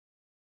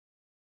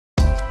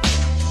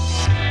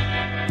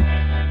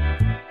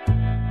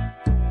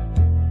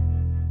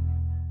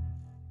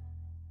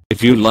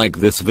if you like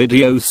this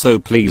video, so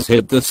please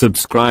hit the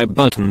subscribe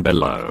button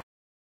below.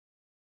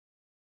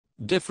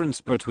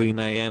 Difference between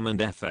AM and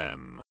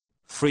FM.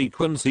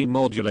 Frequency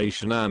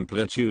modulation,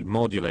 amplitude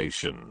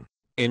modulation.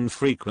 In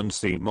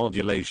frequency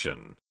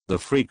modulation, the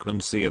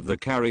frequency of the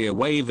carrier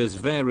wave is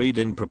varied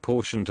in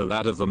proportion to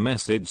that of the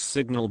message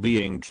signal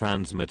being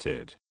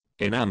transmitted.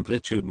 In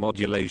amplitude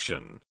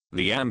modulation,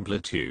 the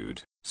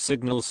amplitude,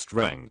 signal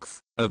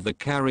strength, of the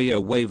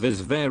carrier wave is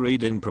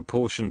varied in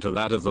proportion to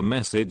that of the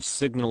message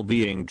signal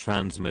being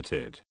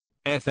transmitted.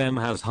 FM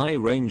has high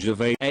range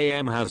of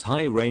AM has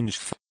high range.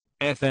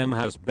 FM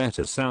has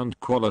better sound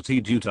quality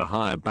due to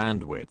higher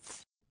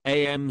bandwidth.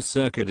 AM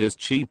circuit is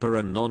cheaper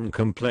and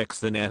non-complex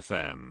than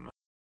FM.